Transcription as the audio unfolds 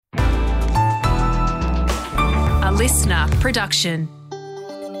listener production.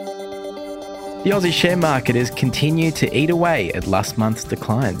 The Aussie share market has continued to eat away at last month's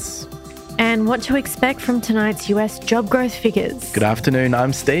declines. And what to expect from tonight's US job growth figures. Good afternoon,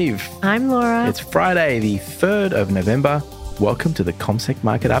 I'm Steve. I'm Laura. It's Friday, the 3rd of November. Welcome to the CommSec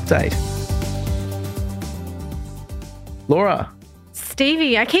Market Update. Laura.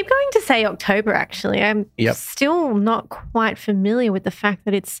 Stevie, I keep going to say October, actually. I'm still not quite familiar with the fact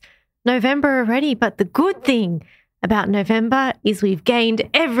that it's November already, but the good thing about November is we've gained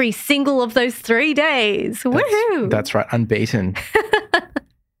every single of those 3 days. Woohoo! That's right, unbeaten.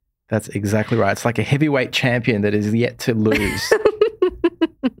 That's exactly right. It's like a heavyweight champion that is yet to lose.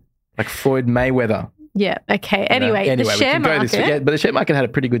 Like Floyd Mayweather. Yeah, okay. Anyway, the share market. But the share market had a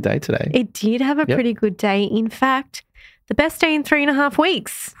pretty good day today. It did have a pretty good day. In fact, the best day in 3.5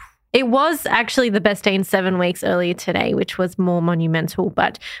 weeks. It was actually the best day in 7 weeks earlier today, which was more monumental,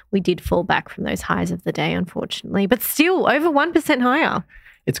 but we did fall back from those highs of the day, unfortunately. But still, over 1% higher.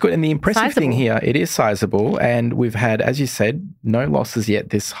 It's good. And the impressive thing here, it is sizable. And we've had, as you said, no losses yet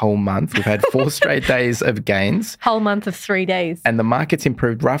this whole month. We've had 4 straight days of gains. Whole month of 3 days. And the market's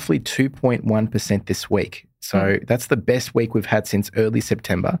improved roughly 2.1% this week. So that's the best week we've had since early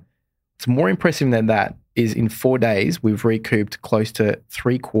September. It's more impressive than that is in 4 days, we've recouped close to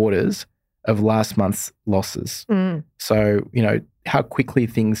 3/4 of last month's losses. So, how quickly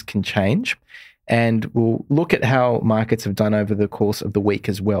things can change. And we'll look at how markets have done over the course of the week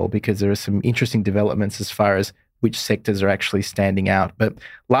as well, because there are some interesting developments as far as which sectors are actually standing out. But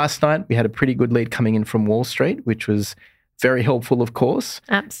last night, we had a pretty good lead coming in from Wall Street, which was very helpful, of course.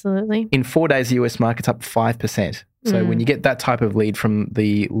 Absolutely. In 4 days, the US market's up 5%. So when you get that type of lead from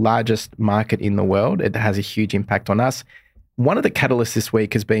the largest market in the world, it has a huge impact on us. One of the catalysts this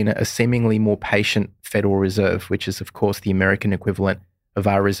week has been a seemingly more patient Federal Reserve, which is, of course, the American equivalent of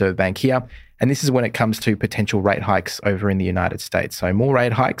our Reserve Bank here. And this is when it comes to potential rate hikes over in the United States. So more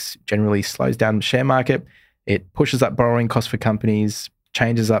rate hikes generally slows down the share market. It pushes up borrowing costs for companies,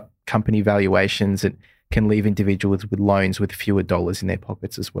 changes up company valuations. It can leave individuals with loans with fewer dollars in their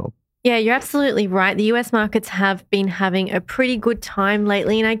pockets as well. Yeah, you're absolutely right. The US markets have been having a pretty good time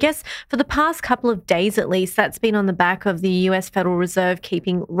lately. And I guess for the past couple of days at least, that's been on the back of the US Federal Reserve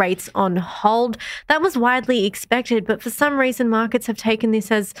keeping rates on hold. That was widely expected. But for some reason, markets have taken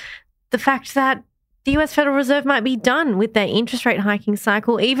this as the fact that the US Federal Reserve might be done with their interest rate hiking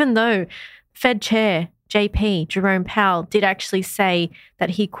cycle, even though Fed Chair JP, Jerome Powell, did actually say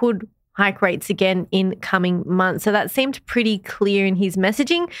that he could hike rates again in coming months. So that seemed pretty clear in his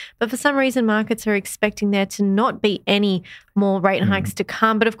messaging. But for some reason, markets are expecting there to not be any more rate hikes to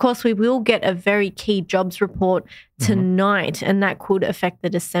come. But of course, we will get a very key jobs report tonight, and that could affect the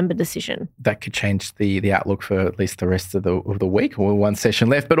December decision. That could change the outlook for at least the rest of the week, or one session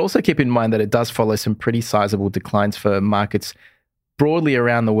left. But also keep in mind that it does follow some pretty sizable declines for markets broadly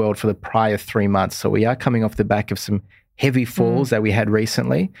around the world for the prior 3 months. So we are coming off the back of some heavy falls that we had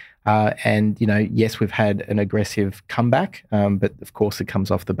recently. And, yes, we've had an aggressive comeback, but of course it comes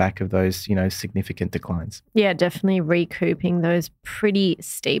off the back of those, significant declines. Yeah, definitely recouping those pretty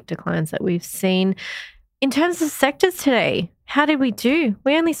steep declines that we've seen. In terms of sectors today, how did we do?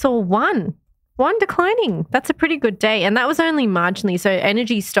 We only saw one declining. That's a pretty good day. And that was only marginally. So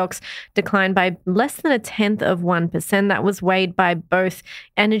energy stocks declined by less than 0.1%. That was weighed by both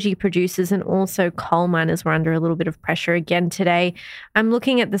energy producers and also coal miners were under a little bit of pressure again today. I'm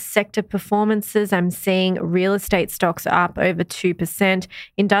looking at the sector performances. I'm seeing real estate stocks up over 2%.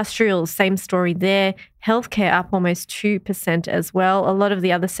 Industrials, same story there. Healthcare up almost 2% as well. A lot of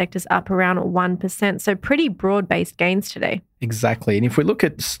the other sectors up around 1%. So pretty broad-based gains today. Exactly. And if we look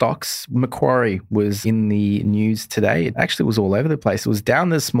at stocks, Macquarie was in the news today. It actually was all over the place. It was down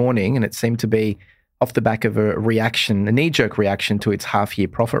this morning and it seemed to be off the back of a knee-jerk reaction to its half-year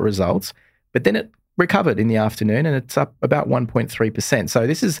profit results. But then it recovered in the afternoon and it's up about 1.3%. So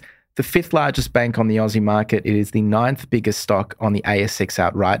this is the 5th largest bank on the Aussie market. It is the 9th biggest stock on the ASX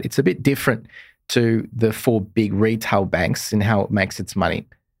outright. It's a bit different to the 4 big retail banks in how it makes its money. It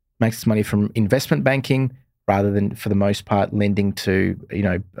makes its money from investment banking rather than, for the most part, lending to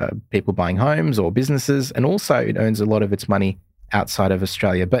people buying homes or businesses. And also it earns a lot of its money outside of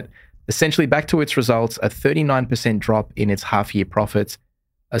Australia. But essentially back to its results, a 39% drop in its half-year profits,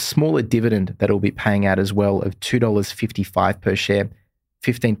 a smaller dividend that it will be paying out as well of $2.55 per share,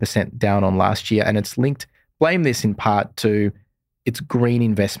 15% down on last year. And it's blame this in part to its green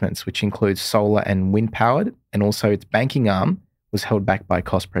investments, which includes solar and wind powered, and also its banking arm was held back by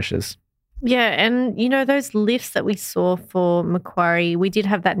cost pressures. Yeah, and those lifts that we saw for Macquarie, we did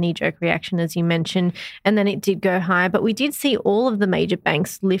have that knee-jerk reaction, as you mentioned, and then it did go higher. But we did see all of the major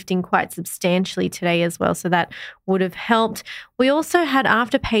banks lifting quite substantially today as well, so that would have helped. We also had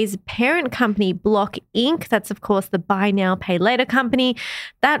Afterpay's parent company, Block Inc. That's, of course, the buy now, pay later company.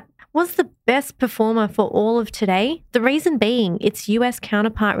 That was the best performer for all of today. The reason being, its US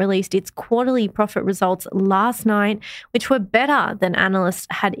counterpart released its quarterly profit results last night, which were better than analysts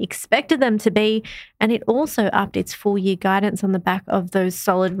had expected them to be. And it also upped its full-year guidance on the back of those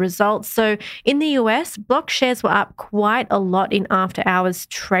solid results. So in the US, Block shares were up quite a lot in after-hours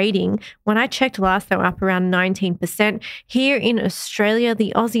trading. When I checked last, they were up around 19%. Here in Australia,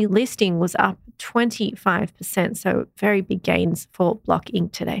 the Aussie listing was up 25%. So very big gains for Block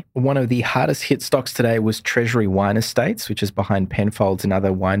Inc. today. One of the hardest hit stocks today was Treasury Wine Estates, which is behind Penfolds and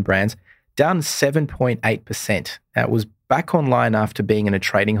other wine brands, down 7.8%. Now, it was back online after being in a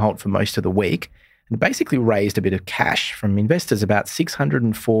trading halt for most of the week and basically raised a bit of cash from investors, about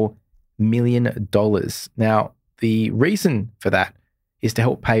 $604 million. Now, the reason for that is to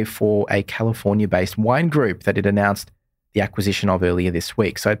help pay for a California-based wine group that it announced the acquisition of earlier this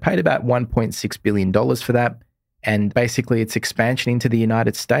week. So it paid about $1.6 billion for that. And basically its expansion into the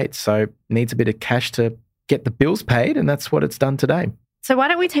United States. So it needs a bit of cash to get the bills paid. And that's what it's done today. So why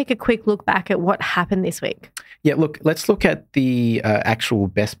don't we take a quick look back at what happened this week? Yeah, look, let's look at the actual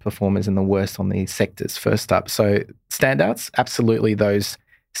best performers and the worst on these sectors first up. So standouts, absolutely those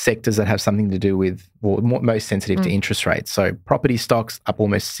sectors that have something to do with, or most sensitive to interest rates. So property stocks up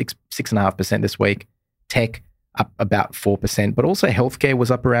almost 6.5% this week. Tech up about 4%, but also healthcare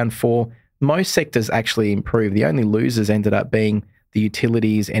was up around 4%. Most sectors actually improved. The only losers ended up being the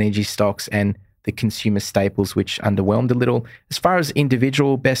utilities, energy stocks, and the consumer staples, which underwhelmed a little. As far as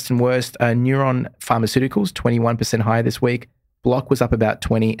individual best and worst, Neuron Pharmaceuticals, 21% higher this week. Block was up about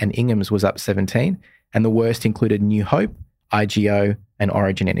 20%, and Ingham's was up 17%. And the worst included New Hope, IGO, and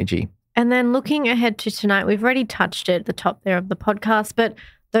Origin Energy. And then looking ahead to tonight, we've already touched it at the top there of the podcast, but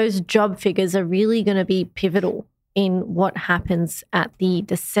those job figures are really going to be pivotal in what happens at the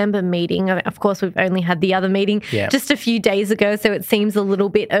December meeting. Of course, we've only had the other meeting just a few days ago, so it seems a little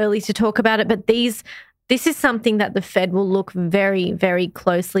bit early to talk about it. But this is something that the Fed will look very, very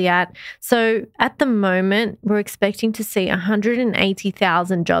closely at. So at the moment, we're expecting to see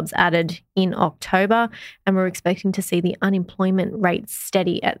 180,000 jobs added in October, and we're expecting to see the unemployment rate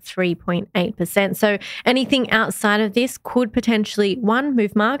steady at 3.8%. So anything outside of this could potentially, 1,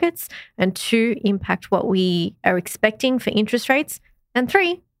 move markets, and 2, impact what we are expecting for interest rates, and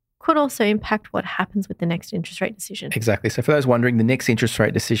 3, could also impact what happens with the next interest rate decision. Exactly. So for those wondering, the next interest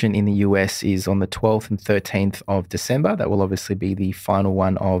rate decision in the US is on the 12th and 13th of December. That will obviously be the final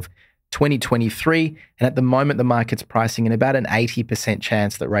one of 2023. And at the moment, the market's pricing in about an 80%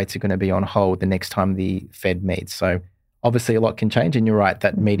 chance that rates are going to be on hold the next time the Fed meets. So obviously a lot can change. And you're right,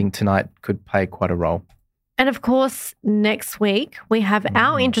 that meeting tonight could play quite a role. And of course, next week, we have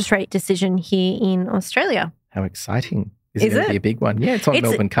our interest rate decision here in Australia. How exciting. Is it going to be a big one? Yeah, it's on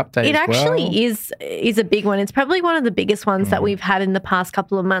Melbourne Cup Day as well. It actually is a big one. It's probably one of the biggest ones that we've had in the past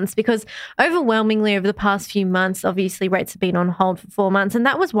couple of months, because overwhelmingly over the past few months, obviously rates have been on hold for 4 months, and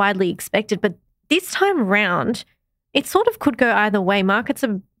that was widely expected. But this time round, it sort of could go either way. Markets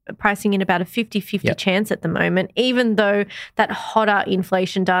are pricing in about a 50-50 chance at the moment, even though that hotter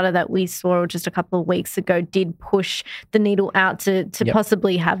inflation data that we saw just a couple of weeks ago did push the needle out to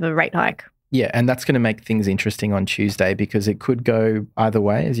possibly have a rate hike. Yeah, and that's going to make things interesting on Tuesday, because it could go either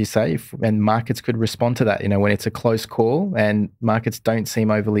way, as you say, and markets could respond to that. You know, when it's a close call and markets don't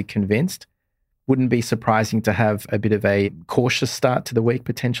seem overly convinced, wouldn't be surprising to have a bit of a cautious start to the week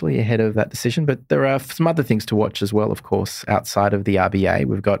potentially ahead of that decision. But there are some other things to watch as well, of course, outside of the RBA.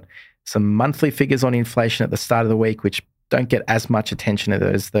 We've got some monthly figures on inflation at the start of the week, which don't get as much attention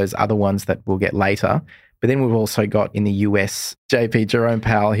as those other ones that we'll get later. But then we've also got in the US, JP Jerome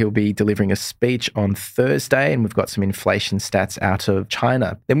Powell, he'll be delivering a speech on Thursday, and we've got some inflation stats out of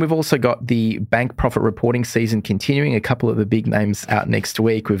China. Then we've also got the bank profit reporting season continuing, a couple of the big names out next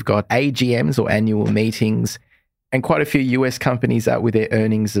week. We've got AGMs or annual meetings, and quite a few US companies out with their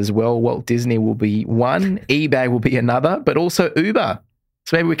earnings as well. Walt Disney will be one, eBay will be another, but also Uber.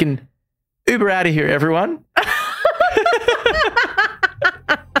 So maybe we can Uber out of here, everyone.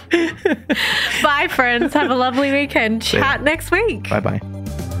 Bye, friends. Have a lovely weekend. Chat next week. Bye-bye.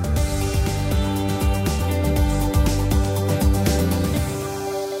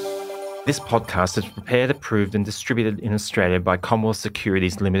 This podcast is prepared, approved and distributed in Australia by Commonwealth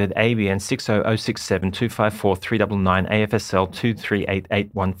Securities Limited, ABN 60067254399 AFSL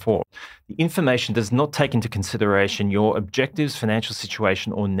 238814. The information does not take into consideration your objectives, financial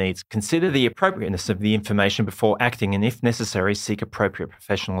situation or needs. Consider the appropriateness of the information before acting and, if necessary, seek appropriate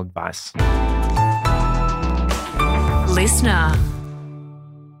professional advice. Listener.